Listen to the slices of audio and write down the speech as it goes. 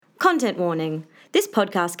Content warning. This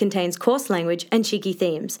podcast contains coarse language and cheeky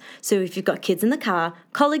themes, so if you've got kids in the car,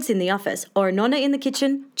 colleagues in the office, or a nonna in the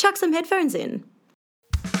kitchen, chuck some headphones in.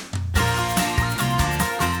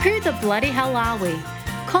 Who the bloody hell are we?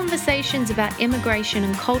 Conversations about immigration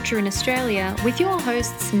and culture in Australia with your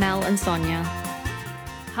hosts Mel and Sonia.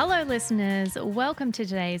 Hello listeners, welcome to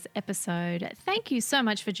today's episode. Thank you so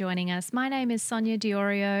much for joining us. My name is Sonia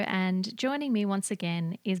Diorio and joining me once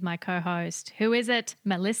again is my co-host. Who is it?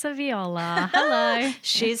 Melissa Viola. Hello.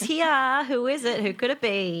 She's here. Who is it? Who could it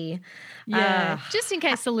be? Yeah, just in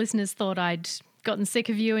case the listeners thought I'd gotten sick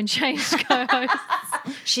of you and changed co-hosts.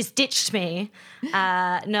 She's ditched me.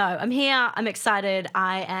 No, I'm here. I'm excited.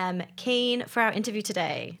 I am keen for our interview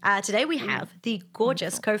today. Today we have the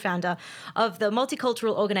gorgeous co-founder of the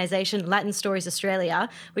multicultural organisation Latin Stories Australia,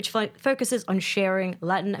 which focuses on sharing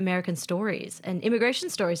Latin American stories and immigration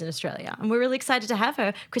stories in Australia. And we're really excited to have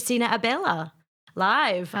her, Cristina Abela,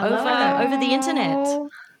 live over the internet.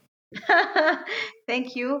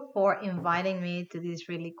 Thank you for inviting me to this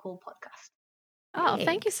really cool podcast. Oh,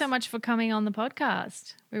 thank you so much for coming on the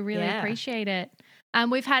podcast. We really appreciate it.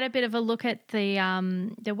 We've had a bit of a look at the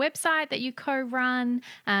website that you co-run.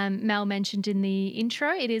 Mel mentioned in the intro,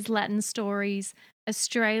 it is Latin Stories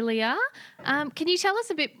Australia. Can you tell us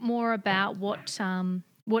a bit more about what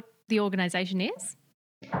the organisation is?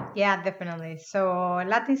 Yeah, definitely. So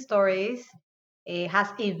Latin Stories has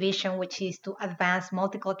a vision which is to advance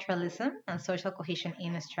multiculturalism and social cohesion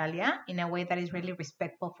in Australia in a way that is really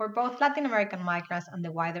respectful for both Latin American migrants and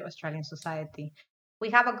the wider Australian society. We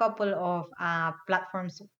have a couple of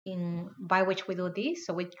platforms by which we do this.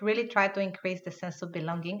 So we really try to increase the sense of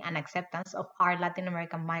belonging and acceptance of our Latin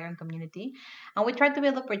American migrant community. And we try to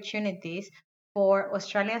build opportunities for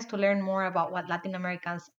Australians to learn more about what Latin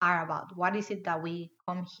Americans are about. What is it that we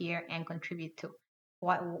come here and contribute to?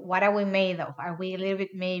 What are we made of? Are we a little bit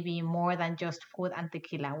maybe more than just food and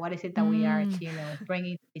tequila? What is it that we are,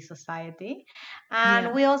 bringing to the society?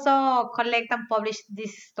 And we also collect and publish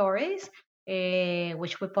these stories,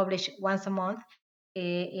 which we publish once a month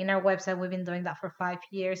in our website. We've been doing that for 5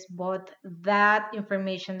 years, but that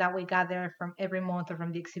information that we gather from every month or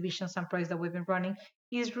from the exhibitions and projects that we've been running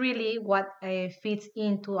is really what fits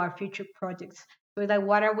into our future projects. So like,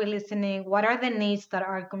 what are we listening? What are the needs that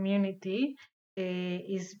our community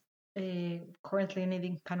is currently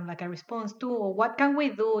needing kind of like a response to, or what can we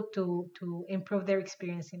do to improve their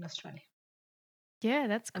experience in Australia? Yeah,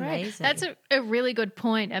 that's great. Amazing. That's a really good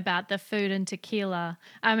point about the food and tequila.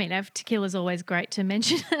 I mean, tequila is always great to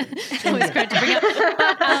mention. It's always great to bring up.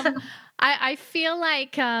 But I feel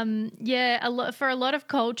like, for a lot of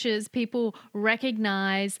cultures, people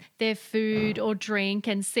recognize their food or drink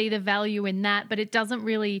and see the value in that, but it doesn't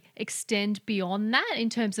really extend beyond that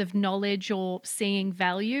in terms of knowledge or seeing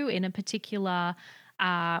value in a particular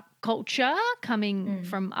culture coming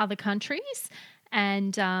from other countries.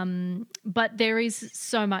 And but there is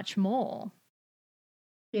so much more.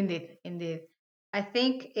 Indeed. I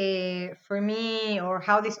think for me, or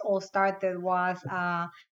how this all started was,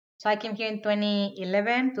 so I came here in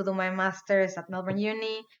 2011 to do my master's at Melbourne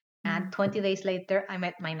Uni, and 20 days later, I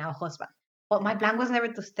met my now husband. But my plan was never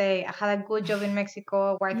to stay. I had a good job in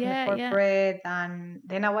Mexico, working in corporate, and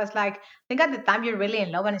then I was like, I think at the time you're really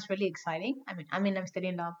in love and it's really exciting. I mean, I'm still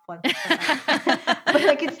in love, but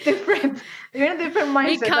like it's different. You're in a different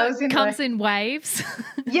mindset. It comes in waves.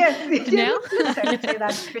 Yes. Now? Don't say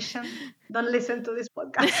that, Christian. Don't listen to this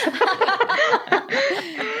podcast.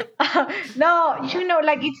 No,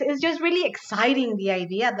 like it's just really exciting, the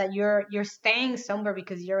idea that you're staying somewhere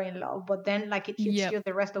because you're in love, but then like it hits you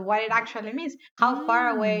the rest of what it actually means, how far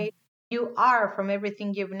away you are from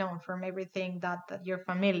everything you've known, from everything that you're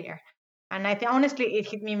familiar. And I think honestly it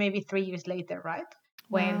hit me maybe 3 years later, right?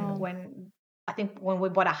 When I think when we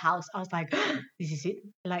bought a house, I was like, this is it.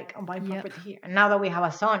 Like, I'm buying property here. And now that we have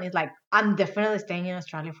a son, it's like, I'm definitely staying in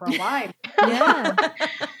Australia for a while. Yeah.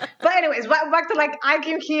 But anyways, back to like, I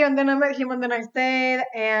came here and then I met him and then I stayed.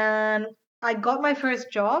 And I got my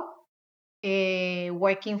first job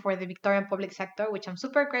working for the Victorian public sector, which I'm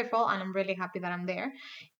super grateful and I'm really happy that I'm there.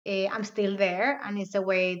 I'm still there, and it's a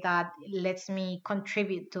way that lets me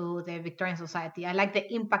contribute to the Victorian society. I like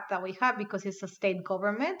the impact that we have because it's a state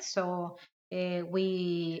government. So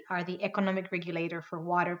we are the economic regulator for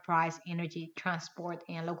water, price, energy, transport,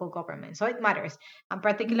 and local government. So it matters. And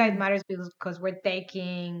particularly it matters because we're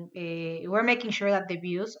making sure that the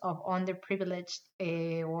views of underprivileged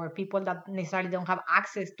or people that necessarily don't have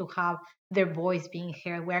access to have their voice being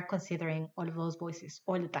heard, we're considering all of those voices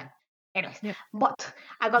all the time. Anyways, but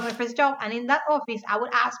I got my first job, and in that office, I would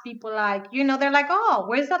ask people like, they're like, oh,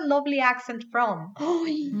 where's that lovely accent from?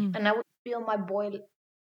 And I would feel my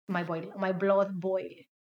my blood boiled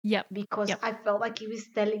Yep. because Yep. I felt like he was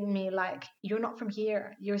telling me like, you're not from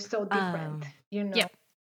here, you're so different, you know. Yep.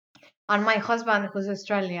 And my husband, who's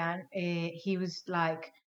Australian, he was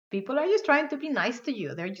like, people are just trying to be nice to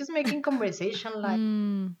you. They're just making conversation like,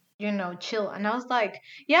 Mm. you know, chill. And I was like,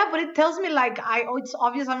 yeah, but it tells me like, it's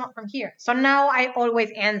obvious I'm not from here. So now I always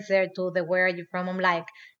answer to the where are you from? I'm like,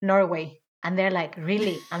 Norway. And they're like,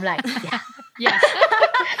 really? I'm like, yeah. Yeah.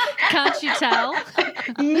 Can't you tell?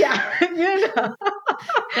 Yeah, you know.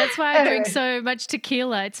 That's why I drink Anyway, so much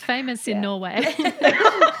tequila. It's famous in yeah. Norway.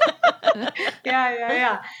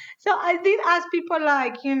 Yeah. So I did ask people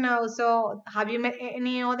like, you know, so have you met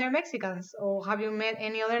any other Mexicans or have you met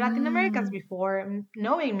any other Latin Americans Mm. before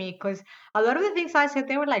knowing me? Because a lot of the things I said,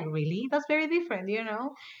 they were like, really? That's very different, you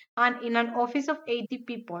know? And in an office of 80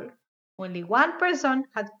 people, only one person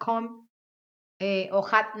had come or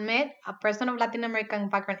had met a person of Latin American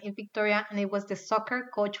background in Victoria, and it was the soccer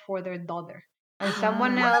coach for their daughter. And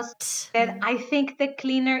someone else What? said, I think the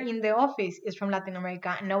cleaner in the office is from Latin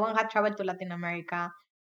America. No one had traveled to Latin America.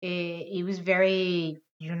 It was very,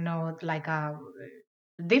 you know, like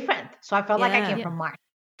different. So I felt like I came Yeah. Yeah. from Mars.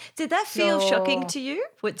 Did that feel shocking So to you?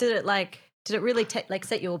 Did it really like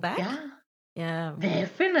set you all back? yeah, Yeah.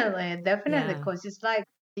 definitely, Yeah. because it's like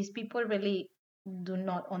these people really do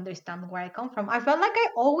not understand where I come from. I felt like I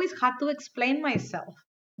always had to explain myself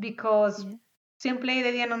because Yeah. simply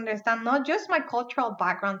they didn't understand not just my cultural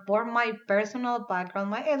background, but my personal background,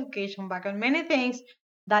 my education background, many things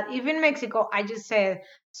that even Mexico, I just said,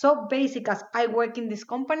 so basic as I work in this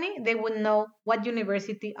company, they would know what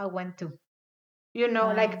university I went to. You know,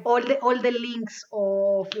 like Wow. all the links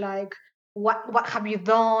of like what have you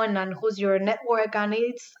done and who's your network, and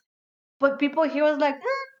it's but people here was like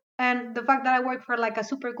and the fact that I work for like a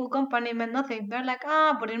super cool company meant nothing. They're like,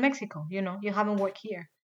 but in Mexico, you know, you haven't worked here.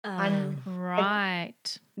 And like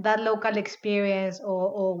Right. that local experience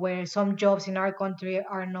or where some jobs in our country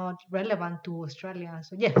are not relevant to Australia.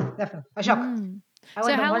 So yeah, definitely a shock. Mm. I So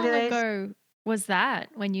went on how long holidays ago was that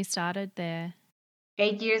when you started there?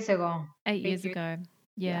 8 years ago. 8 years 8 years, ago.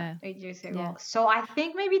 yeah, Yeah. 8 years Yeah. ago. So I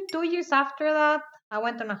think maybe 2 years after that, I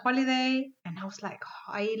went on a holiday and I was like,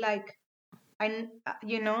 I like,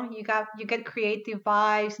 you know, you get creative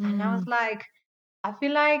vibes, and I was Mm. like, I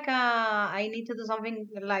feel like I need to do something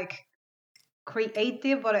like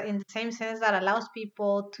creative, but in the same sense that allows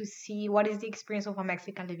people to see what is the experience of a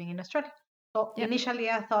Mexican living in Australia. So Yep. initially,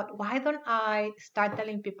 I thought, why don't I start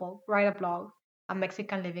telling people, write a blog, a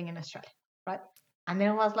Mexican living in Australia, right? And then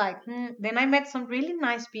I was like, then I met some really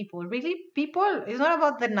nice people. Really, people, it's not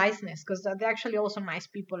about the niceness, because they're actually also nice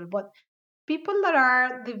people, but people that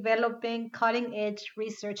are developing cutting edge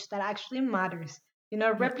research that actually matters. You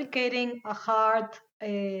know, Yep. replicating a heart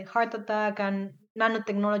attack and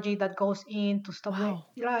nanotechnology that goes in to stop Wow.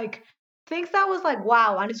 like things that was like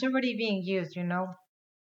wow, and it's already being used. You know,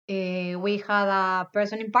 we had a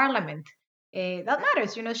person in parliament that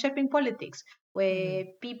matters. You know, shaping politics. Where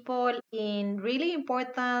people in really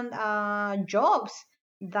important jobs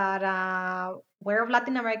that were of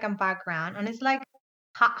Latin American background, and it's like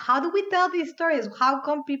how do we tell these stories? How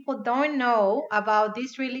come people don't know about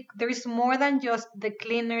this? Really, there's more than just the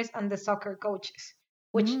cleaners and the soccer coaches,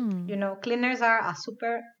 which, Mm. you know, cleaners are a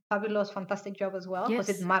super fabulous, fantastic job as well because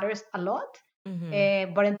it Yes. matters a lot.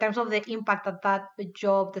 Mm-hmm. But in terms of the impact that that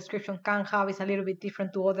job description can have, is a little bit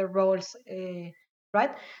different to other roles,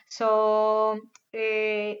 right? So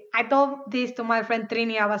I told this to my friend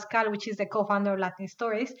Trini Abascal, which is the co-founder of Latin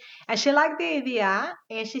Stories, and she liked the idea,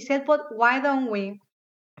 and she said, "But why don't we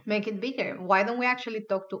make it bigger? Why don't we actually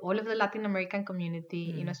talk to all of the Latin American community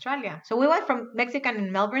in Australia?" So we went from Mexican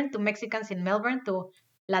in Melbourne to Mexicans in Melbourne to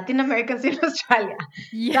Latin Americans in Australia.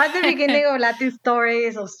 That's the Yeah. beginning of Latin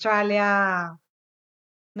Stories Australia,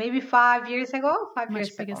 maybe 5 years ago. Five Much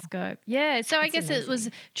years bigger ago. scope. Yeah. So I That's guess it was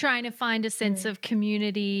amazing. trying to find a sense Mm. of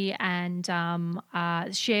community and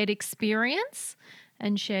shared experience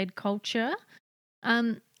and shared culture.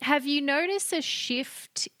 Have you noticed a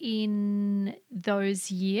shift in those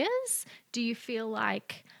years? Do you feel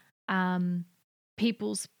like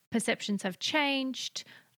people's perceptions have changed?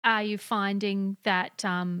 Are you finding that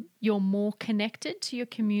you're more connected to your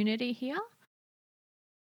community here?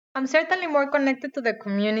 I'm certainly more connected to the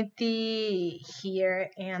community here,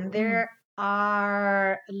 and Mm. there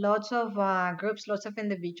are lots of groups, lots of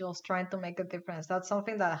individuals trying to make a difference. That's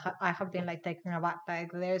something that I have been like taken aback by.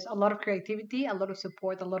 There's a lot of creativity, a lot of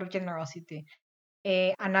support, a lot of generosity.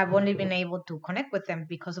 And I've only been able to connect with them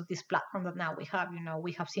because of this platform that now we have. You know,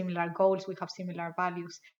 we have similar goals, we have similar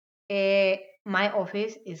values. My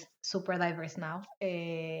office is super diverse now.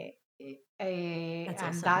 That's and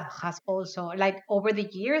awesome. that has also, like, over the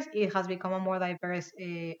years, it has become a more diverse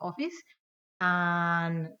office,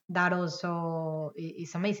 and that also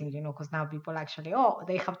is amazing, because now people actually,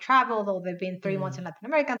 they have traveled, or they've been 3 months in Latin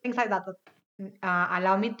America, things like that,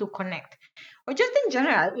 allow me to connect. Or just in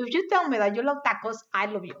general, if you tell me that you love tacos, I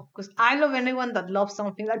love you, because I love anyone that loves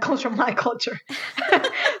something that comes from my culture.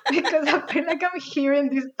 Because I feel like I'm here in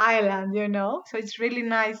this island, so it's really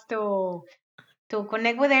nice to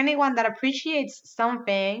connect with anyone that appreciates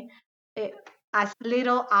something, eh, as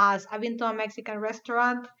little as I've been to a Mexican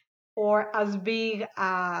restaurant, or as big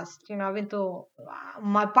as, I've been to,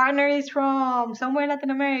 my partner is from somewhere in Latin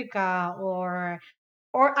America, or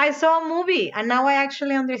I saw a movie and now I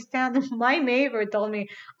actually understand. My neighbor told me,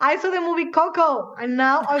 I saw the movie Coco, and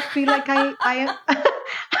now I feel like I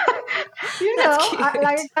That's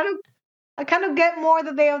like cute. I kind of get more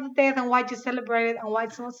the Day of the Dead and why to celebrate it and why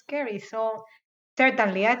it's not scary. So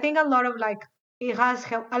certainly, I think a lot of, like, it has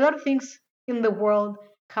helped. A lot of things in the world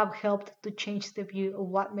have helped to change the view of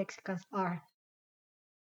what Mexicans are,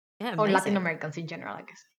 Yeah, or Latin amazing. Americans in general, I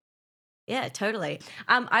guess. Yeah, totally.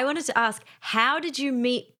 I wanted to ask, how did you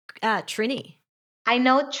meet Trini? I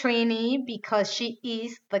know Trini because she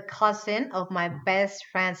is the cousin of my best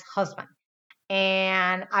friend's husband.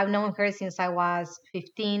 And I've known her since I was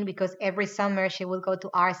 15, because every summer she would go to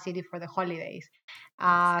our city for the holidays.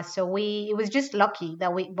 Nice. So it was just lucky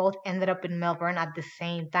that we both ended up in Melbourne at the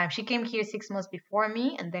same time. She came here 6 months before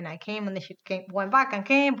me, and then I came, and then she went back and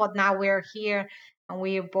came. But now we're here, and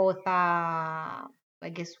we're both, I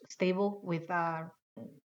guess, stable with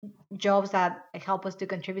jobs that help us to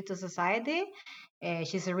contribute to society.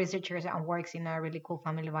 She's a researcher and works in a really cool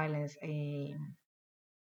family violence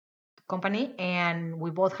company, and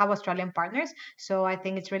we both have Australian partners. So I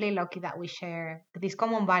think it's really lucky that we share these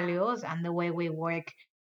common values, and the way we work.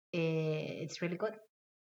 It's really good.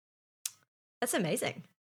 That's amazing.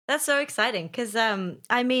 That's so exciting because,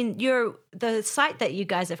 I mean, the site that you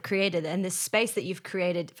guys have created and this space that you've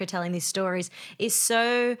created for telling these stories is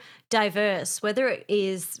so diverse, whether it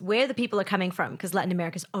is where the people are coming from, because Latin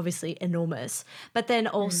America is obviously enormous, but then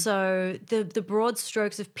Mm. also the broad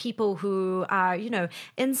strokes of people who are,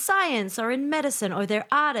 in science or in medicine, or they're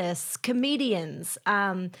artists, comedians.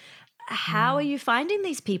 How are Mm. you finding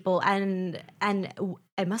these people, and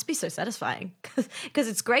it must be so satisfying because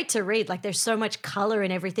it's great to read, like there's so much color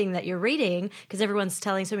in everything that you're reading because everyone's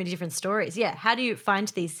telling so many different stories. Yeah, how do you find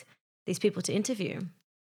these people to interview?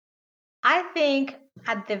 I think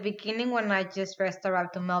at the beginning, when I just first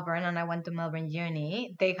arrived to Melbourne and I went to Melbourne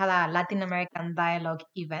Uni, they had a Latin American dialogue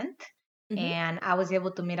event. Hmm. And I was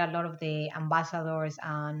able to meet a lot of the ambassadors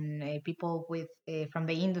and people from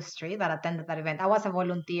the industry that attended that event. I was a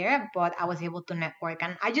volunteer, but I was able to network,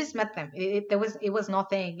 and I just met them. It was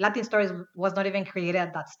nothing. Latin Stories was not even created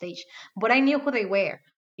at that stage, but I knew who they were.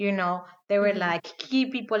 They were Hmm. like key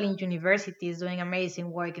people in universities doing amazing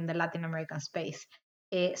work in the Latin American space.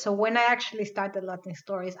 So when I actually started Latin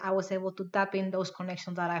Stories, I was able to tap in those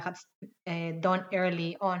connections that I had done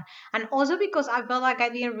early on, and also because I felt like I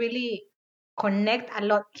didn't really connect a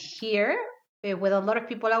lot here with a lot of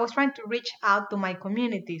people. I was trying to reach out to my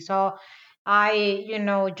community, so I,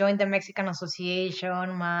 joined the Mexican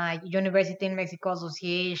Association, my University in Mexico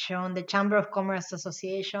Association, the Chamber of Commerce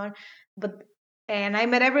Association, but and I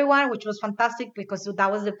met everyone, which was fantastic because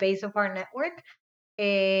that was the base of our network.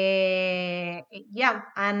 Yeah,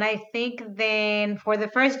 and I think then for the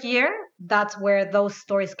first year, that's where those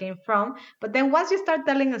stories came from. But then once you start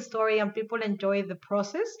telling a story and people enjoy the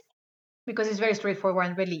process, because it's very straightforward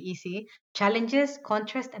and really easy. Challenges,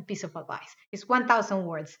 contrast, and piece of advice. It's 1,000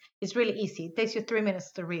 words. It's really easy. It takes you 3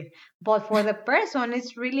 minutes to read. But for the person,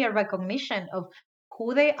 it's really a recognition of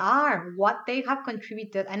who they are, what they have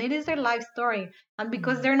contributed, and it is their life story. And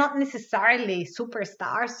because they're not necessarily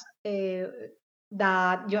superstars,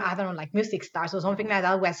 that I don't know, like music stars or something like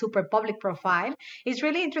that, with a super public profile, it's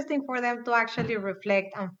really interesting for them to actually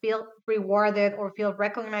reflect and feel rewarded or feel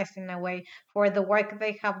recognized in a way for the work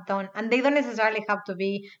they have done. And they don't necessarily have to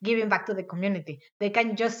be giving back to the community. They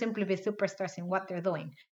can just simply be superstars in what they're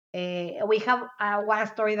doing. We have one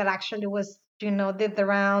story that actually was, did the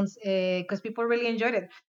rounds because people really enjoyed it.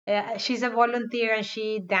 She's a volunteer and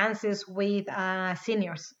she dances with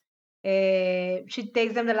seniors. She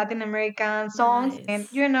takes them the Latin American songs, and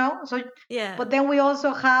Nice. so. Yeah. But then we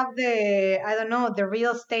also have I don't know, the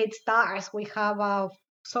real estate stars. We have a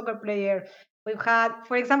soccer player. We've had,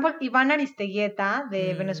 for example, Ivan Aristeguieta, the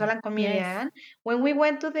Mm. Venezuelan Yes. comedian. When we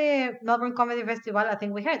went to the Melbourne Comedy Festival, I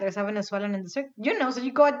think we heard there's a Venezuelan in the circuit, so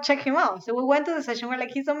you go and check him out. So we went to the session, we're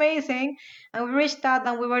like, he's amazing. And we reached out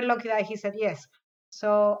and we were lucky that he said yes.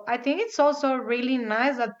 So I think it's also really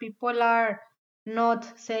nice that people are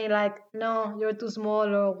not saying like, no, you're too small,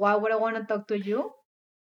 or why would I want to talk to you?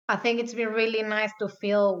 I think it's been really nice to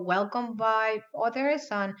feel welcomed by others.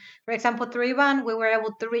 And for example, through Ivan, we were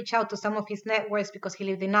able to reach out to some of his networks because he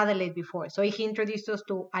lived in Adelaide before. So he introduced us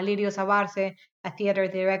to Alirio Sabarce, a theater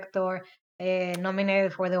director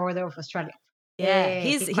nominated for the Order of Australia. Yeah,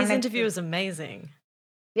 He his interview connected. was amazing.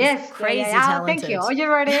 He's Yes, crazy Thank you. talented. Are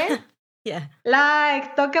you ready? Yeah.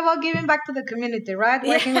 Like, talk about giving back to the community, right?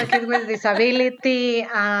 Working with Yeah. kids with disability,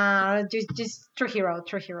 just true hero,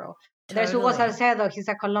 true hero. There's Hugo Totally. Salcedo. He's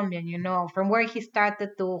a Colombian, from where he started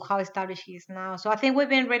to how established he is now. So I think we've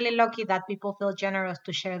been really lucky that people feel generous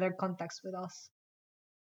to share their contacts with us.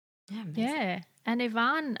 Yeah, amazing. Yeah. And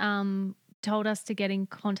Ivan told us to get in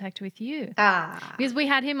contact with you. Ah, Because we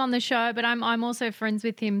had him on the show, but I'm also friends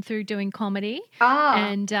with him through doing comedy. ah,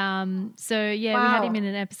 And so, yeah, we had him wow. in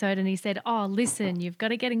an episode and he said, oh, listen, you've got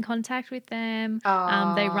to get in contact with them.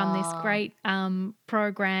 They run this Ah, great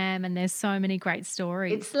program and there's so many great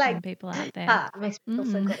stories it's like from people out there. makes me feel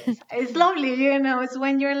so Mm. good. It's lovely, It's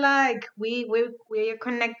when you're like we're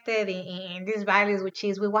connected in these values, which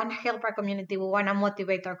is we want to help our community, we want to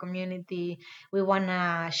motivate our community, we want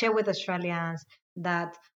to share with Australians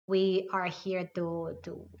that we are here to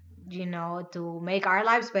make our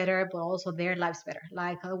lives better, but also their lives better.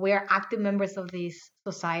 Like we're active members of this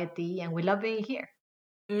society, and we love being here.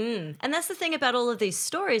 And that's the thing about all of these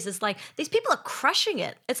stories is like these people are crushing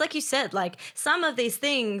it. It's like you said, like some of these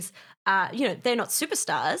things, they're not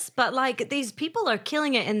superstars, but like these people are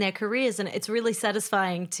killing it in their careers, and it's really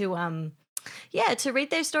satisfying to read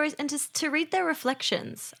their stories and to read their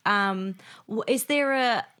reflections. Is there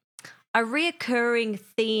a reoccurring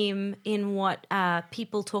theme in what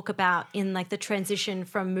people talk about in like the transition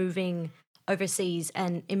from moving overseas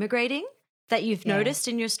and immigrating that you've Yeah. noticed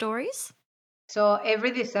in your stories? So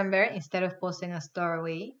every December, instead of posting a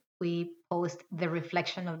story, we post the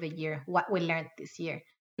reflection of the year, what we learned this year.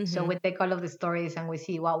 So Mm-hmm. we take all of the stories and we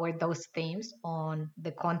see what were those themes on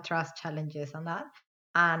the contrast, challenges, and that.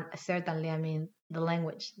 And certainly, I mean, the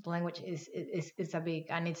language. The language is a big,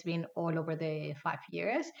 and it's been all over the 5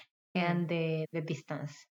 years. Mm. And the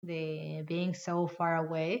distance, the being so far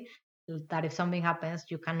away that if something happens,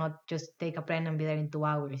 you cannot just take a plane and be there in 2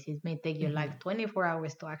 hours. It may take you Mm-hmm. like 24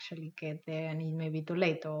 hours to actually get there, and it may be too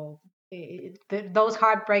late. Or those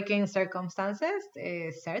heartbreaking circumstances,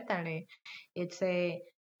 certainly, it's a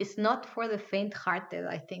it's not for the faint-hearted.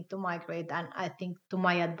 I think to migrate, and I think to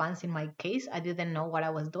my advance in my case, I didn't know what I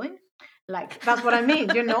was doing. Like that's what I mean.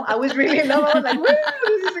 I was really in love. I was like, "Woo,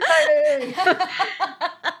 this is exciting!"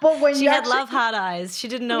 But when She you had actually love heart eyes. She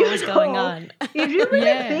didn't know what you was going know, on. if you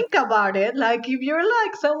really Yeah. think about it, like if you're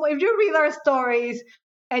like if you read our stories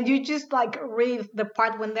and you just like read the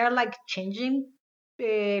part when they're like changing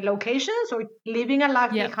locations or leaving a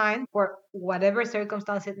life Yep. behind for whatever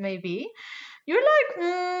circumstance it may be, you're like,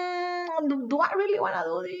 do I really want to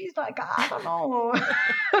do this? Like, I don't know.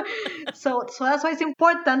 So that's why it's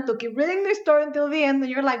important to keep reading the story until the end. And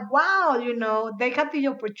you're like, wow, they had the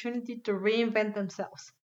opportunity to reinvent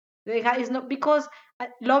themselves. It's not because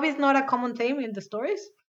love is not a common theme in the stories.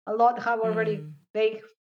 A lot have already Mm. they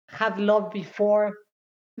had love before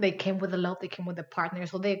they came with the love, they came with the partner,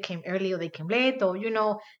 so they came early or they came late, or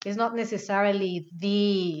it's not necessarily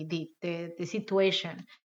the situation.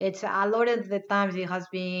 It's a lot of the times it has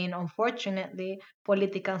been unfortunately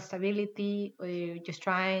political instability, just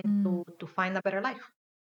trying Mm. to find a better life.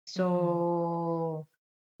 Mm. So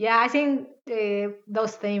yeah, I think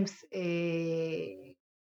those themes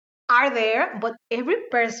are there, but every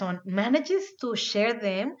person manages to share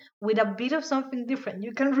them with a bit of something different.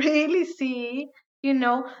 You can really see,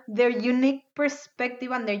 their unique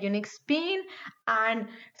perspective and their unique spin, and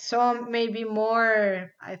some maybe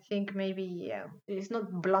more, I think maybe, yeah, it's not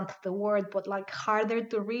blunt the word, but like harder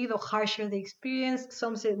to read or harsher the experience.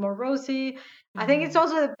 Some say more rosy. I think it Mm.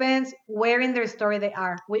 also depends where in their story they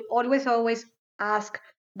are. We always ask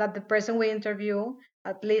that the person we interview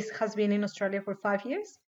at least has been in Australia for 5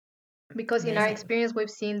 years, because in our Amazing. experience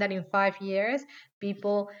we've seen that in 5 years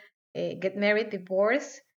people get married,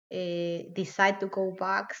 divorce, decide to go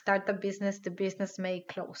back, start a business, the business may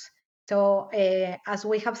close. So as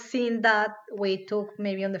we have seen that, we took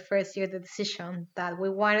maybe on the first year the decision that we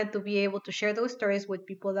wanted to be able to share those stories with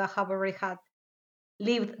people that have already had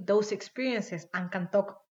lived those experiences and can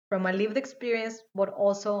talk from a lived experience, but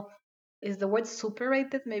also, is the word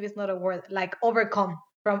superated, maybe it's not a word, like overcome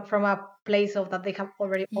from a place of that they have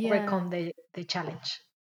already Yeah. overcome the challenge.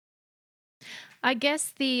 I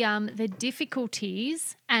guess the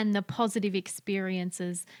difficulties and the positive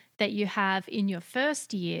experiences that you have in your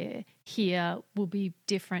first year here will be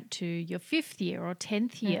different to your fifth year or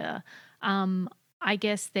 10th year. Um, I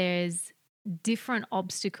guess there's different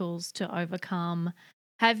obstacles to overcome.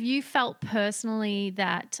 Have you felt personally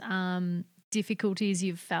that difficulties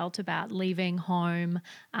you've felt about leaving home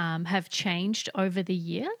have changed over the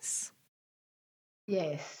years?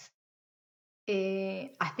 Yes.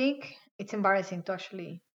 I think it's embarrassing to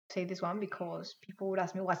actually say this one because people would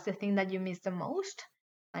ask me, what's the thing that you miss the most?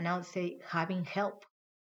 And I would say, having help.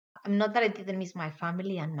 I'm not that I didn't miss my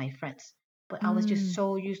family and my friends, but I was just Mm,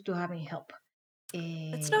 so used to having help.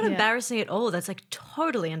 It's not Eh, yeah. embarrassing at all. That's like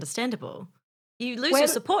totally understandable. You lose your well,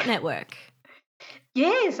 support network.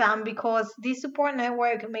 yes, because this support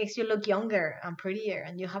network makes you look younger and prettier,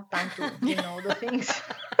 and you have time to, do things,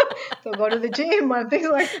 to go to the gym and things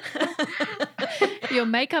like Your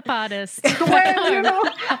makeup artist back well,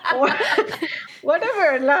 home. or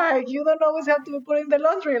whatever. Like you don't always have to be putting the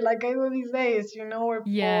laundry like I do these days,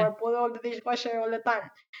 Yeah. or put all the dishwasher all the time.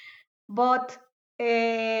 But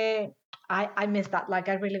I miss that. Like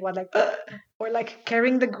I really was like, or like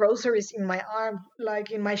carrying the groceries in my arm,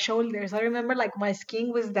 like in my shoulders. I remember like my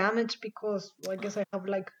skin was damaged because well, I guess I have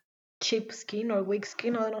like cheap skin or weak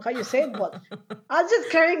skin. I don't know how you say it, but I was just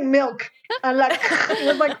carrying milk and like it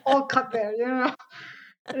was like all cut there.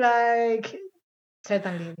 Like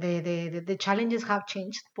certainly the challenges have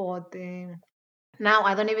changed, but now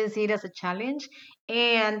I don't even see it as a challenge.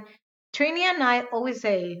 And Trini and I always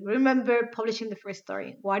say, remember publishing the first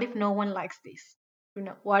story. What if no one likes this?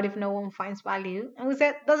 What if no one finds value? And we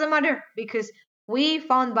said, doesn't matter because we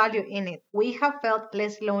found value in it. We have felt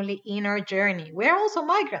less lonely in our journey. We're also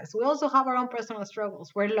migrants. We also have our own personal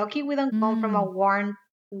struggles. We're lucky we don't come from a Mm.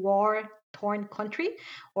 war torn country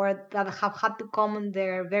or that have had to come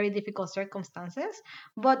under very difficult circumstances,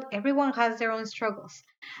 but everyone has their own struggles.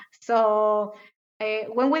 So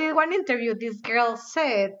when we did one interview, this girl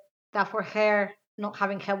said that for her, not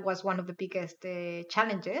having help was one of the biggest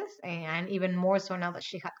challenges, and even more so now that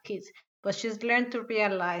she had kids. But she's learned to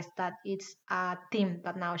realize that it's a team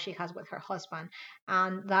that now she has with her husband,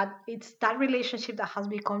 and that it's that relationship that has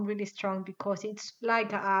become really strong because it's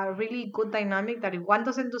like a really good dynamic that if one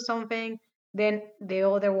doesn't do something, then the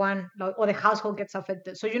other one or the household gets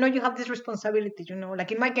affected. So you have this responsibility.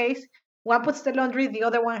 Like in my case, one puts the laundry, the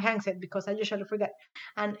other one hangs it because I usually forget,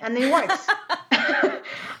 and it works.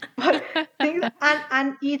 But things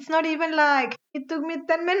and it's not even like it took me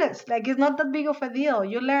 10 minutes. Like it's not that big of a deal.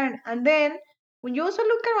 You learn, and then when you also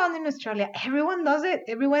look around in Australia, everyone does it.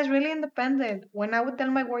 Everyone's really independent. When I would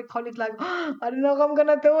tell my work colleagues like, oh, I don't know how I'm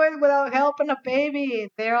gonna do it without help and a baby,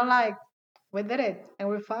 they're all like, we did it and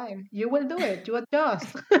we're fine. You will do it. You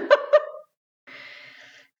adjust.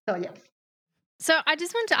 So yeah. So I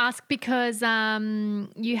just want to ask because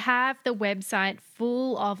you have the website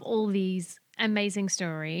full of all these amazing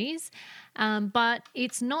stories, but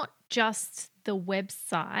it's not just the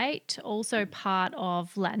website. Also, part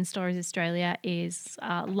of Latin Stories Australia is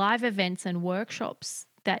live events and workshops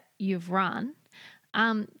that you've run.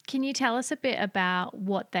 Can you tell us a bit about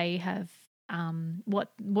what they have,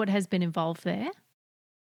 what has been involved there?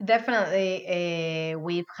 Definitely,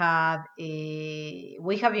 we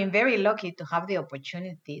have been very lucky to have the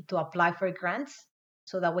opportunity to apply for grants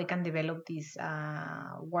so that we can develop these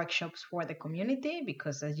workshops for the community.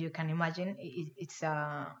 Because as you can imagine, it's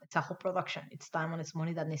a whole production. It's time and it's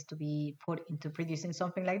money that needs to be put into producing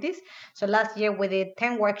something like this. So last year we did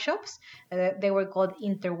 10 workshops. They were called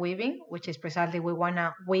interweaving, which is precisely we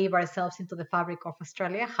wanna weave ourselves into the fabric of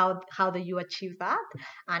Australia. How do you achieve that?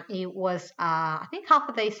 And it was I think half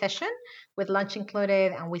a day session with lunch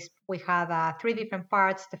included, and we had three different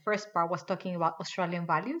parts. The first part was talking about Australian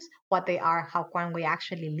values, what they are, how can we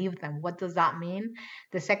actually live them, what does that mean.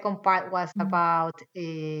 The second part was about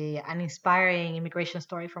an inspiring immigration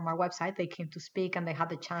story from our website. They came to speak and they had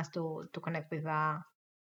the chance to connect with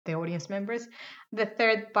the audience members. The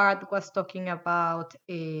third part was talking about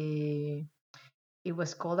it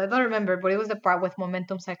was called, I don't remember, but it was the part with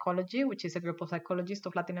Momentum Psychology, which is a group of psychologists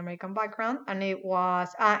of Latin American background, and it was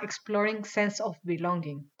exploring sense of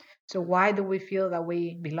belonging. So why do we feel that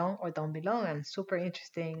we belong or don't belong? And super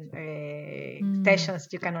interesting Mm. sessions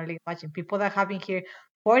you can only imagine. People that have been here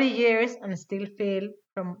 40 years and still feel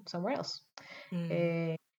from somewhere else.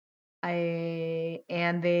 Mm. Uh,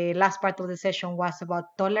 and the last part of the session was about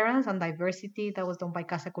tolerance and diversity that was done by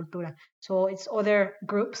Casa Cultura. So it's other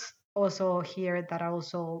groups also here that are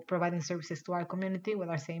also providing services to our community with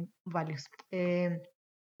our same values.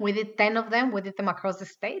 We did 10 of them. We did them across the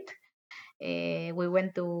state. We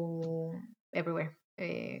went to everywhere.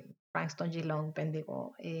 Frankston, Geelong,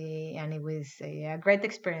 Bendigo, and it was a great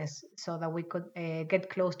experience so that we could get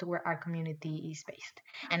close to where our community is based.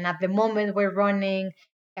 And at the moment, we're running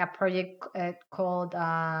a project called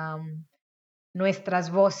Nuestras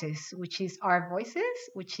Voces, which is our voices,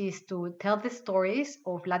 which is to tell the stories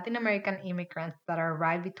of Latin American immigrants that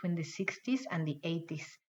arrived between the 60s and the 80s.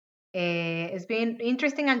 It's been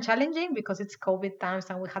interesting and challenging because it's COVID times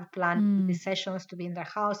and we had planned these sessions to be in their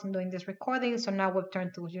house and doing this recording. So now we've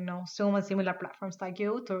turned to, Zoom and similar platforms like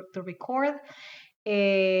you to record.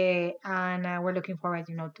 And we're looking forward,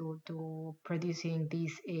 to producing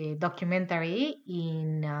this documentary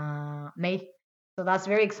in May. So that's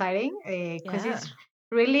very exciting because Yeah. it's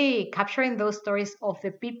really capturing those stories of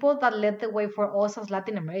the people that led the way for us as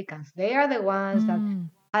Latin Americans. They are the ones that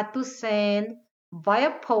had to send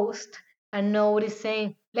via post a notice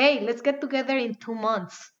saying, hey, let's get together in 2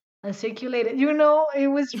 months and circulate it. It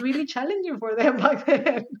was really challenging for them back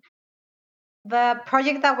then. The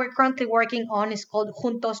project that we're currently working on is called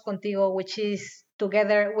Juntos Contigo, which is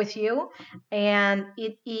together with you. And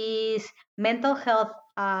it is mental health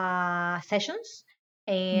sessions.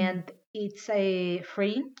 And it's a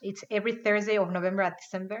free. It's every Thursday of November and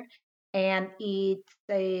December. And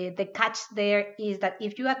the catch there is that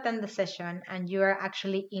if you attend the session and you are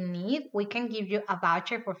actually in need, we can give you a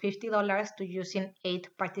voucher for $50 to use in 8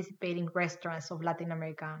 participating restaurants of Latin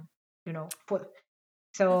American, food.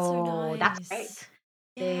 That's so So that's great. nice.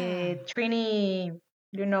 Yeah. Trini,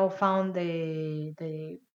 found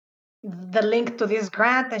the link to this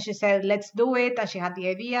grant and she said, let's do it. And she had the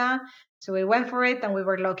idea. So we went for it and we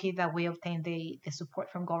were lucky that we obtained the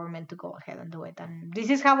support from government to go ahead and do it. And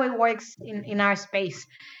this is how it works in our space.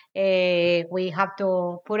 We have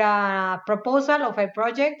to put a proposal of a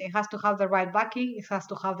project. It has to have the right backing. It has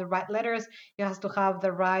to have the right letters. It has to have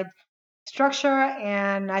the right structure.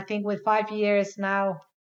 And I think with 5 years now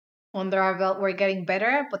under our belt, we're getting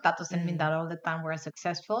better, but that doesn't mean that all the time we're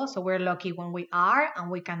successful. So we're lucky when we are,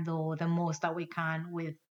 and we can do the most that we can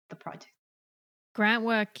with the project.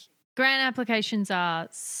 Grant applications are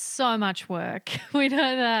so much work. We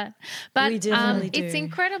know that. But We definitely it's do.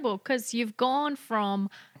 incredible because you've gone from,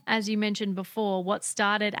 as you mentioned before, what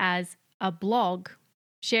started as a blog,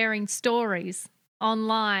 sharing stories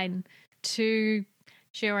online, to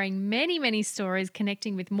sharing many, many stories,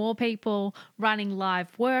 connecting with more people, running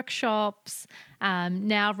live workshops,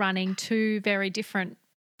 now running 2 very different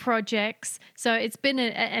projects. So it's been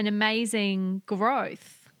an amazing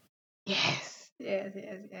growth. Yes.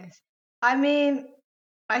 I mean,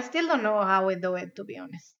 I still don't know how we do it, to be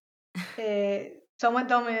honest. Someone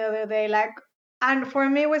told me the other day, like, and for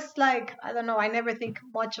me, it was like, I don't know, I never think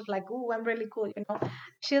much of like, oh, I'm really cool,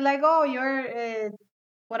 She's like, oh, you're,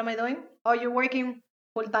 what am I doing? Oh, you're working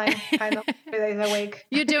full time, kind of, 3 days a week.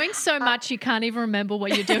 You're doing so much you can't even remember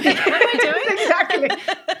what you're doing. Exactly.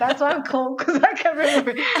 That's why I'm cool, because I can't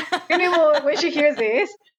remember. Anymore, when she hears this,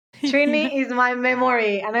 Trini is my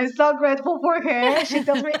memory, and I'm so grateful for her. She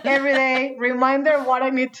tells me every day, reminder what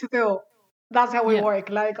I need to do. That's how we work.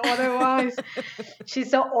 Like, otherwise,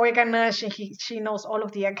 she's so organized. She knows all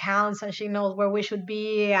of the accounts, and she knows where we should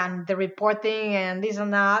be, and the reporting, and this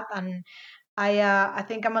and that. And I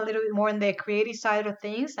think I'm a little bit more on the creative side of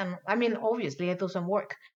things. And I mean, obviously, I do some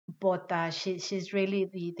work, but she's really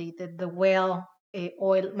the well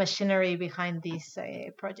oil machinery behind this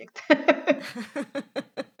project.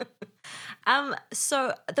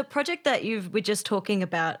 So the project that we're just talking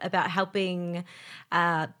about helping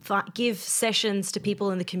give sessions to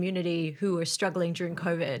people in the community who are struggling during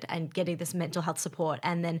COVID and getting this mental health support,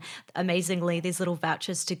 and then amazingly these little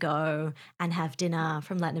vouchers to go and have dinner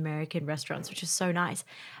from Latin American restaurants, which is so nice.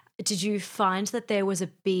 Did you find that there was a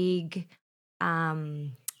big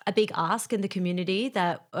ask in the community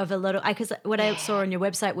that of a lot of, because what I saw on your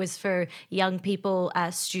website was for young people,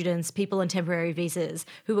 students, people on temporary visas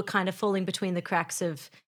who were kind of falling between the cracks of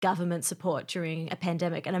government support during a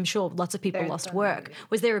pandemic, and I'm sure lots of people lost work.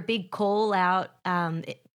 Was there a big call out? How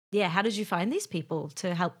did you find these people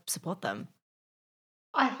to help support them?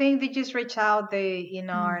 I think they just reach out in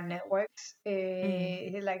our networks.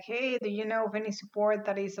 Like, hey, do you know of any support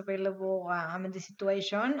that is available? I'm in this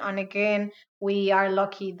situation. And again, we are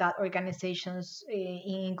lucky that organizations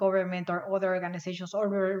in government or other organizations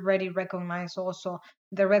already recognize also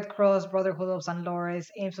the Red Cross, Brotherhood of St.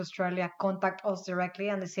 Lawrence, AIMS Australia contact us directly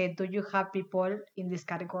and they say, do you have people in this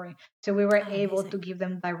category? So we were able to give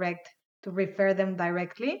them to refer them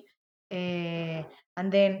directly.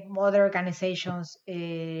 And then other organizations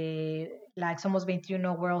like Somos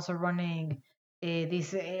 21, we're also running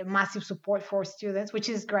this massive support for students, which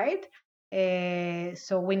is great.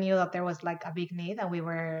 So we knew that there was like a big need, and we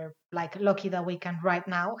were like lucky that we can right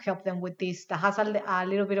now help them with this that has a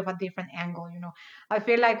little bit of a different angle. I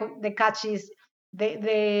feel like the catch is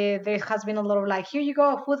there has been a lot of like, here you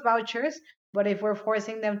go, food vouchers. But if we're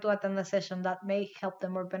forcing them to attend a session that may help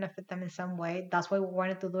them or benefit them in some way, that's why we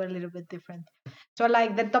wanted to do a little bit different. So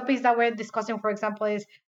like the topics that we're discussing, for example, is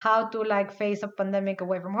how to like face a pandemic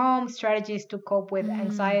away from home, strategies to cope with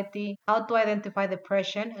anxiety, how to identify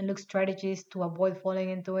depression and look strategies to avoid falling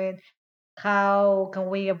into it, how can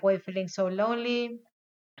we avoid feeling so lonely,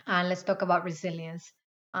 and let's talk about resilience.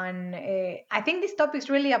 And I think these topics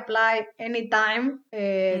really apply anytime.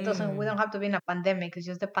 It doesn't We don't have to be in a pandemic. It's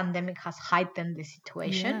just the pandemic has heightened the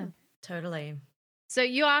situation. Yeah. Totally. So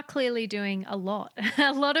you are clearly doing a lot,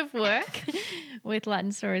 a lot of work with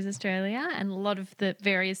Latin Stories Australia and a lot of the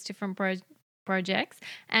various different projects.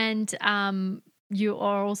 And you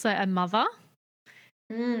are also a mother.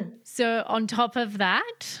 So on top of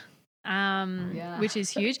that, which is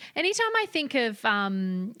huge. Anytime I think of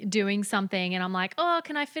doing something and I'm like, oh,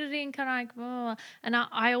 can I fit it in? Can I? Oh. And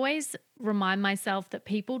I always remind myself that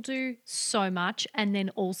people do so much and then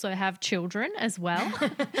also have children as well.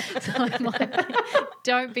 So I'm like,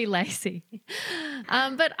 don't be lazy.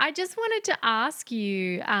 But I just wanted to ask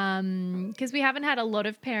you, because we haven't had a lot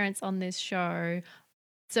of parents on this show,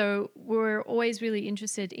 so we're always really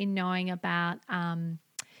interested in knowing about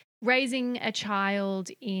raising a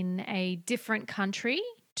child in a different country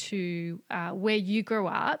to where you grew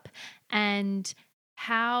up, and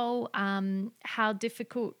how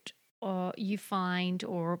difficult or you find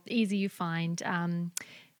or easy you find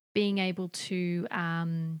being able to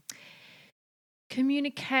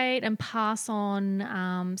communicate and pass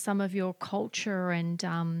on some of your culture and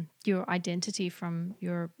your identity from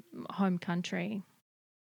your home country.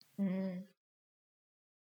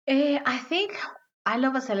 I think I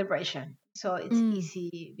love a celebration. So it's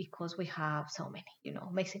easy because we have so many,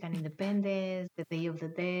 Mexican independence, the Day of the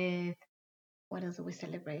Dead. What else do we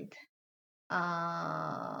celebrate?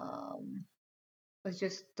 It's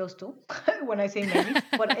just those two when I say many,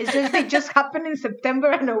 but it's just they just happen in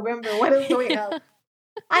September and November. What else do we have?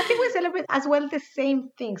 I think we celebrate as well the same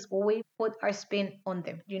things, but we put our spin on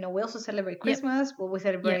them. We also celebrate Christmas, but we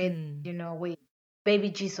celebrate, we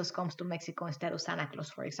baby Jesus comes to Mexico instead of Santa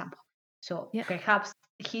Claus, for example. So perhaps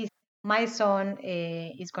my son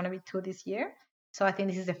is going to be 2 this year. So I think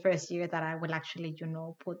this is the first year that I will actually,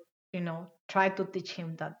 try to teach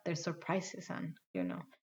him that there's surprises and.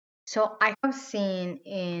 So I have seen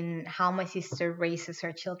in how my sister raises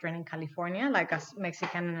her children in California, like as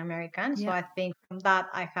Mexican and American. So I think from that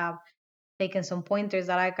I have taken some pointers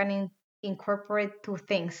that I can incorporate two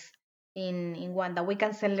things in one, that we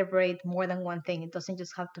can celebrate more than one thing. It doesn't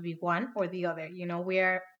just have to be one or the other. We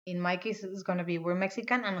are, in my case, it's going to be, we're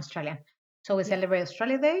Mexican and Australian. So we celebrate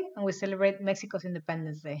Australia Day and we celebrate Mexico's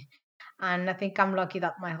Independence Day. And I think I'm lucky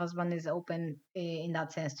that my husband is open in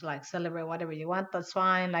that sense to like celebrate whatever you want. That's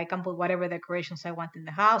fine. Like, I can put whatever decorations I want in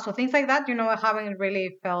the house. So things like that, I haven't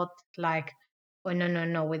really felt like, oh,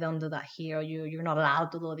 no, we don't do that here. Or you're not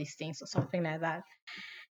allowed to do these things or something like that.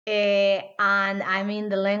 And I mean,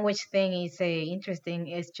 the language thing is interesting.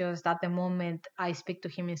 It's just at the moment I speak to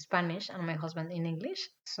him in Spanish and my husband in English.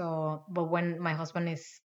 So, but when my husband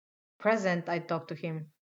is present, I talk to him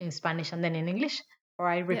in Spanish and then in English, or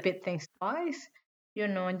I repeat things twice.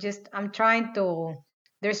 Just I'm trying to.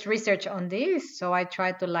 There's research on this, so I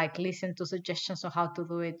try to like listen to suggestions of how to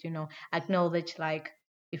do it. Acknowledge, like,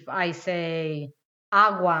 if I say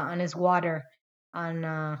agua and it's water, and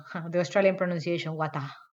the Australian pronunciation wata.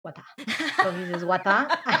 So he says wata.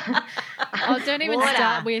 Oh, don't even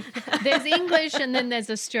start with, there's English and then there's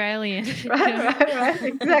Australian. Right.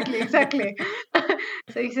 Exactly.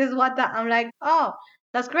 So he says wata. I'm like, oh,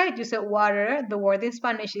 that's great. You said water. The word in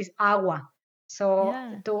Spanish is agua. So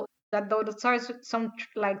those are some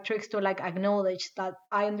like tricks to like acknowledge that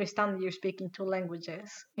I understand that you're speaking two languages,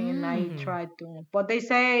 and I try to. But they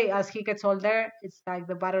say as he gets older, it's like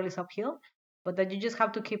the battle is uphill, but that you just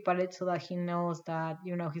have to keep at it so that he knows that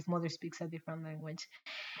his mother speaks a different language.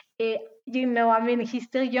 I mean, he's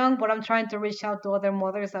still young, but I'm trying to reach out to other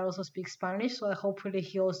mothers that also speak Spanish, so hopefully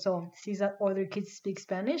he also sees that other kids speak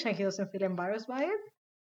Spanish and he doesn't feel embarrassed by it.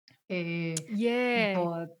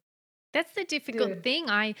 But that's the difficult thing.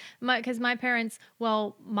 Because my parents,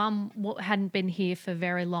 well, mum hadn't been here for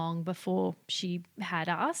very long before she had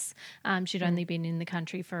us. She'd only been in the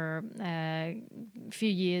country for a few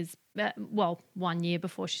years, 1 year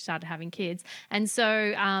before she started having kids. And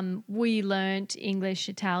so we learnt English,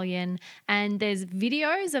 Italian, and there's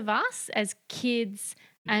videos of us as kids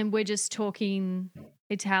and we're just talking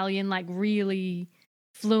Italian, like really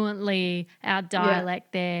fluently our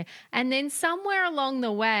dialect there. And then somewhere along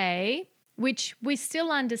the way, which we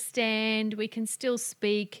still understand, we can still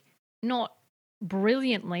speak, not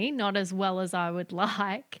brilliantly, not as well as I would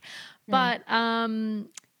like, but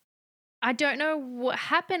I don't know what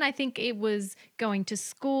happened. I think it was going to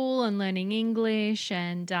school and learning English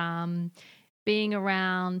and being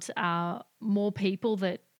around more people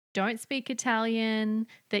that don't speak Italian,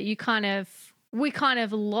 that we kind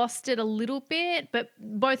of lost it a little bit. But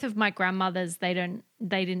both of my grandmothers, they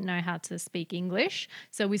didn't know how to speak English,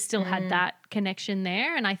 so we still had that connection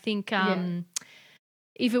there. And I think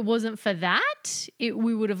if it wasn't for that,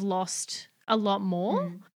 we would have lost a lot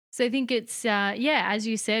more. So I think it's, as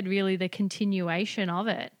you said, really the continuation of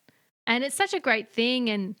it. And it's such a great thing.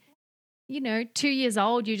 And, 2 years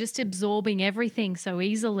old, you're just absorbing everything so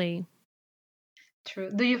easily. True.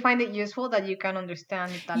 Do you find it useful that you can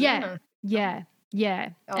understand Italian? Yeah.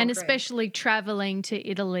 Oh, and great. especially traveling to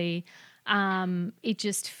Italy, it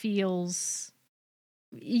just feels,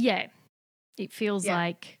 it feels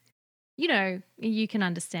like, you can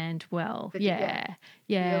understand well. Yeah.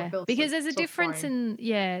 Because there's a difference in,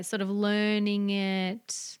 sort of learning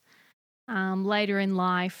it later in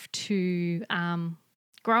life to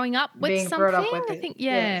growing up with Being something. brought up with I it. think,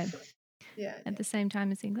 Yes. at the same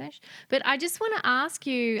time as English. But I just want to ask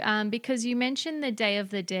you, because you mentioned the Day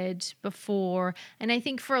of the Dead before, and I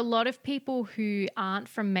think for a lot of people who aren't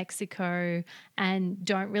from Mexico and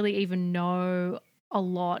don't really even know a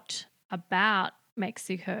lot about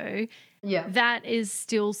Mexico, that is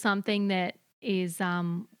still something that is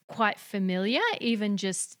quite familiar, even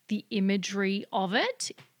just the imagery of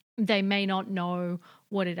it. They may not know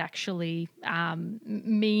what it actually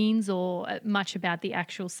means or much about the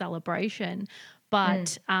actual celebration,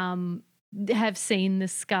 but have seen the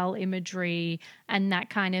skull imagery and that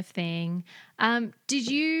kind of thing.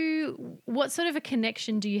 What sort of a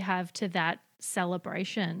connection do you have to that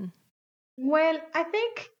celebration? Well, I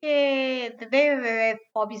think the Day of the Dead,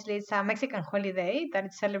 obviously, it's a Mexican holiday that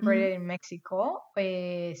is celebrated in Mexico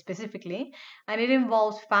specifically, and it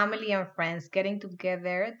involves family and friends getting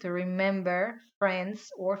together to remember friends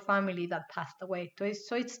or family that passed away.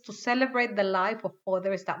 So it's to celebrate the life of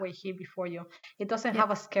others that were here before you. It doesn't have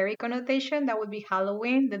a scary connotation. That would be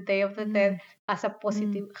Halloween. The Day of the Dead has a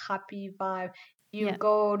positive, happy vibe. You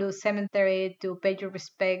go to cemetery to pay your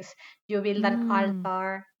respects. You build an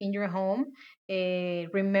altar in your home,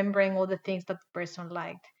 remembering all the things that the person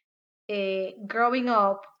liked. Growing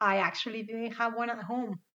up, I actually didn't have one at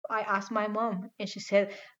home. I asked my mom, and she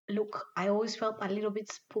said, "Look, I always felt a little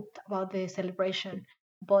bit spooked about the celebration,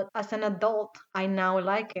 but as an adult, I now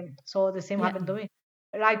like it." So the same happened to me.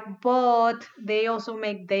 But they also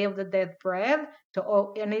make Day of the Dead bread.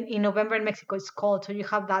 So, and in November in Mexico, it's cold. So you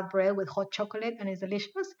have that bread with hot chocolate, and it's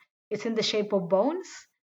delicious. It's in the shape of bones.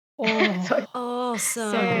 Oh,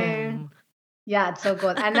 awesome. So good. Yeah, it's so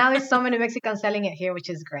good. And now there's so many Mexicans selling it here, which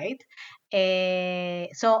is great.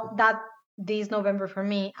 So that this November for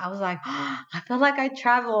me, I was like, I felt like I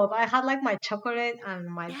traveled. I had like my chocolate and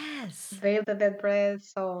my Day of the Dead bread.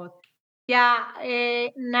 So yeah,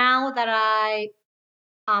 now that I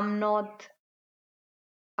am not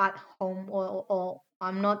at home or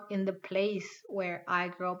I'm not in the place where I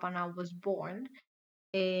grew up and I was born,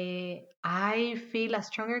 I feel a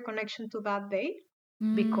stronger connection to that day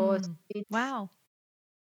because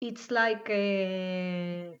it's like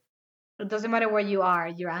it doesn't matter where you are,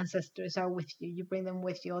 your ancestors are with you, you bring them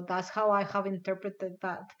with you. That's how I have interpreted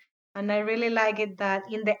that. And I really like it that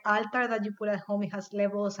in the altar that you put at home, it has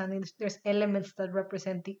levels and there's elements that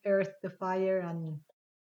represent the earth, the fire, and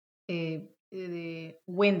the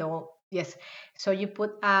window. Yes. So you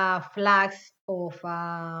put flags of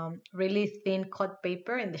really thin cut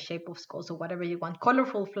paper in the shape of skulls or whatever you want.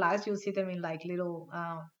 Colorful flags, you'll see them in like little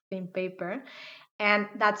thin paper. And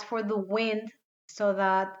that's for the wind so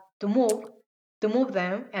that to move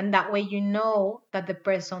them. And that way you know that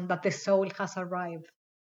that the soul has arrived.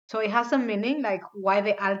 So it has a meaning, like why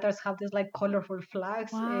the altars have these like colorful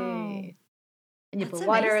flags. And you put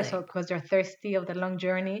water, so because they're thirsty of the long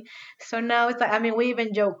journey. So now it's like, I mean, we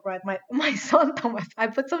even joke, right? My son Thomas, I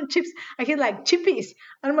put some chips, and he's like, chippies,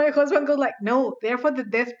 and my husband goes like, no, they're for the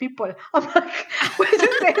deaf people. I'm like, why did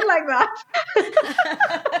you say it like that?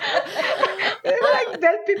 They're like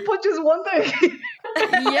dead people just wondering.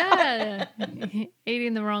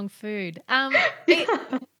 Eating the wrong food.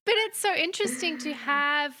 But it's so interesting to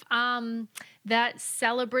have that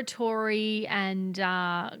celebratory and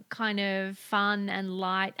kind of fun and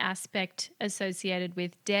light aspect associated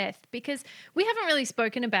with death, because we haven't really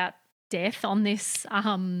spoken about death on this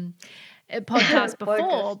podcast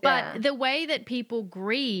before, yeah. but the way that people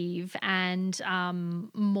grieve and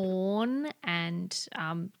mourn and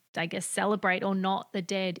I guess celebrate or not the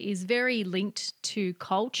dead is very linked to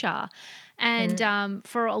culture, and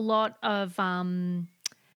for a lot of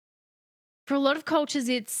cultures,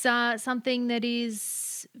 it's something that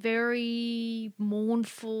is very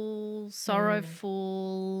mournful,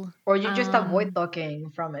 sorrowful. Or you just avoid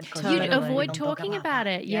talking from it. 'Cause You Totally. avoid don't talk talking about about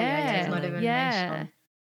it. It's Yeah. not even Yeah. mentioned.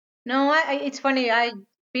 No, it's funny. I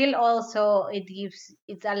feel also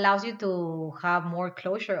it allows you to have more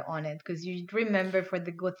closure on it because you remember for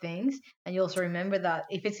the good things, and you also remember that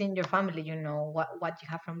if it's in your family, you know what you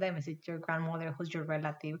have from them. Is it your grandmother, who's your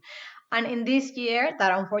relative? And in this year,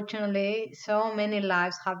 that unfortunately so many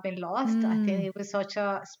lives have been lost, I think it was such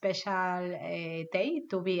a special day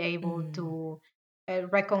to be able to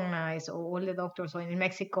recognize all the doctors. So in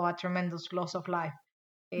Mexico, a tremendous loss of life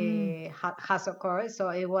has occurred. So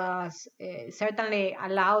it was certainly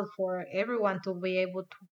allowed for everyone to be able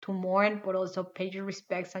to mourn, but also pay your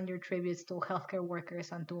respects and your tributes to healthcare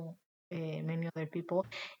workers and to many other people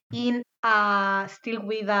in still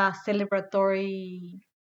with a celebratory,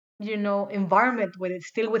 environment with it,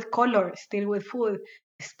 still with color, still with food,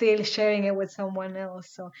 still sharing it with someone else.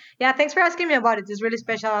 So yeah, thanks for asking me about it. It's really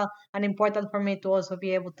special and important for me to also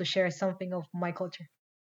be able to share something of my culture.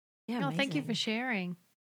 Yeah, Oh, thank you for amazing. sharing.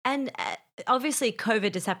 And obviously,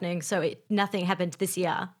 COVID is happening, so nothing happened this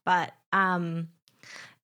year. But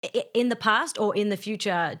in the past or in the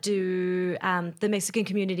future, do the Mexican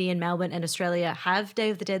community in Melbourne and Australia have Day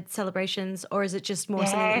of the Dead celebrations, or is it just more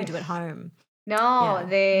something that you do at Yes. home? No,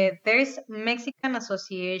 Yeah. there's Mexican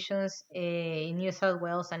associations in New South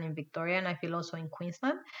Wales and in Victoria, and I feel also in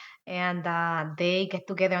Queensland, and they get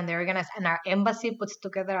together and they organize. And our embassy puts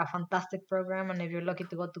together a fantastic program. And if you're lucky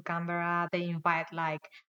to go to Canberra, they invite like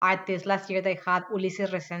artists. Last year they had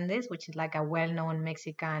Ulises Resendes, which is like a well-known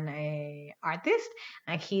Mexican artist,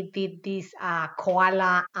 and he did this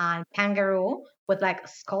koala and kangaroo with like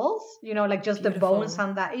skulls, like just the bones Beautiful.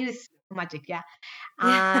 and that. It is magic, yeah.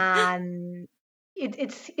 Yeah. And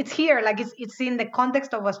it's here, like it's in the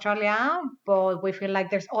context of Australia, but we feel like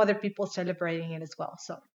there's other people celebrating it as well,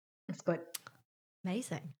 so it's good.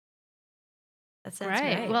 Amazing. That sounds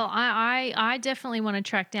Great. great. Well, I definitely want to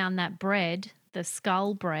track down that bread, the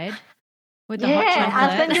skull bread with the hot Yeah, chocolate.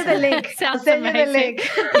 I'll send you the link. Sounds I'll send you the amazing.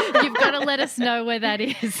 link. You've got to let us know where that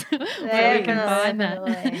is, where we can find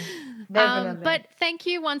that. Definitely. But thank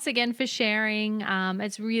you once again for sharing.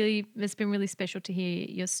 It's been really special to hear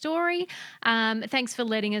your story. Thanks for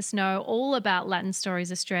letting us know all about Latin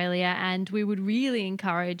Stories Australia, and we would really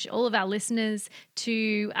encourage all of our listeners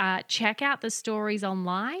to check out the stories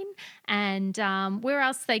online. And where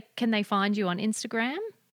else can they find you? On Instagram?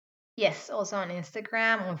 Yes, also on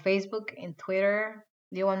Instagram, on Facebook, and Twitter.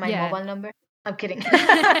 Do you want my Yeah. mobile number? I'm kidding.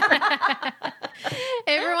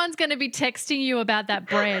 Everyone's going to be texting you about that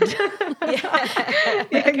bread. Yeah, Can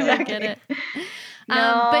we exactly. get it?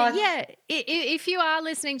 No, But yeah, if you are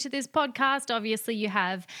listening to this podcast, obviously you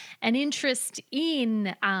have an interest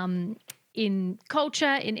in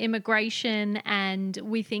culture, in immigration, and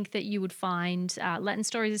we think that you would find Latin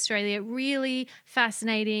Stories Australia really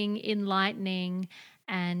fascinating, enlightening,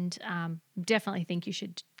 and definitely think you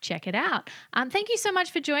should check it out. Thank you so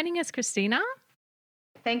much for joining us, Christina.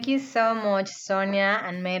 thank you so much, Sonia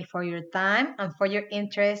and Mel, for your time and for your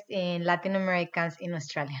interest in Latin Americans in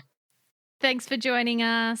Australia. Thanks for joining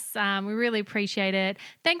us. We really appreciate it.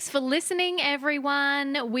 Thanks for listening,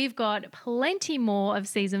 everyone. We've got plenty more of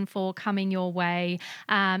season 4 coming your way.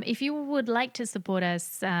 If you would like to support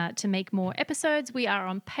us to make more episodes, we are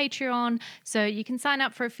on Patreon. So you can sign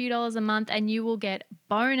up for a few dollars a month and you will get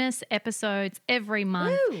bonus episodes every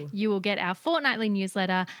month. Woo. You will get our fortnightly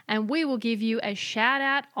newsletter and we will give you a shout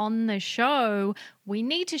out on the show. We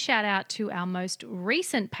need to shout out to our most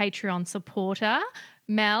recent Patreon supporter,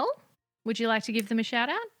 Mel. Would you like to give them a shout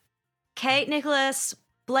out? Kate Nicholas,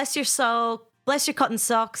 bless your soul, bless your cotton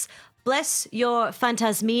socks, bless your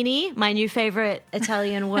fantasmini, my new favorite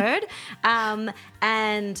Italian word.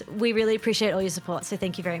 And we really appreciate all your support. So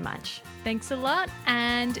thank you very much. Thanks a lot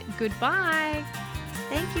and goodbye.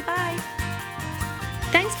 Thank you. Bye.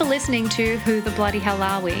 Thanks for listening to Who the Bloody Hell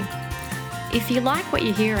Are We? If you like what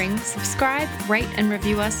you're hearing, subscribe, rate and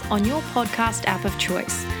review us on your podcast app of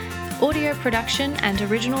choice. Audio production and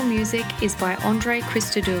original music is by Andre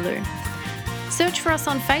Christodoulou. Search for us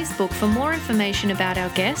on Facebook for more information about our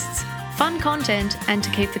guests, fun content, and to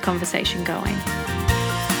keep the conversation going.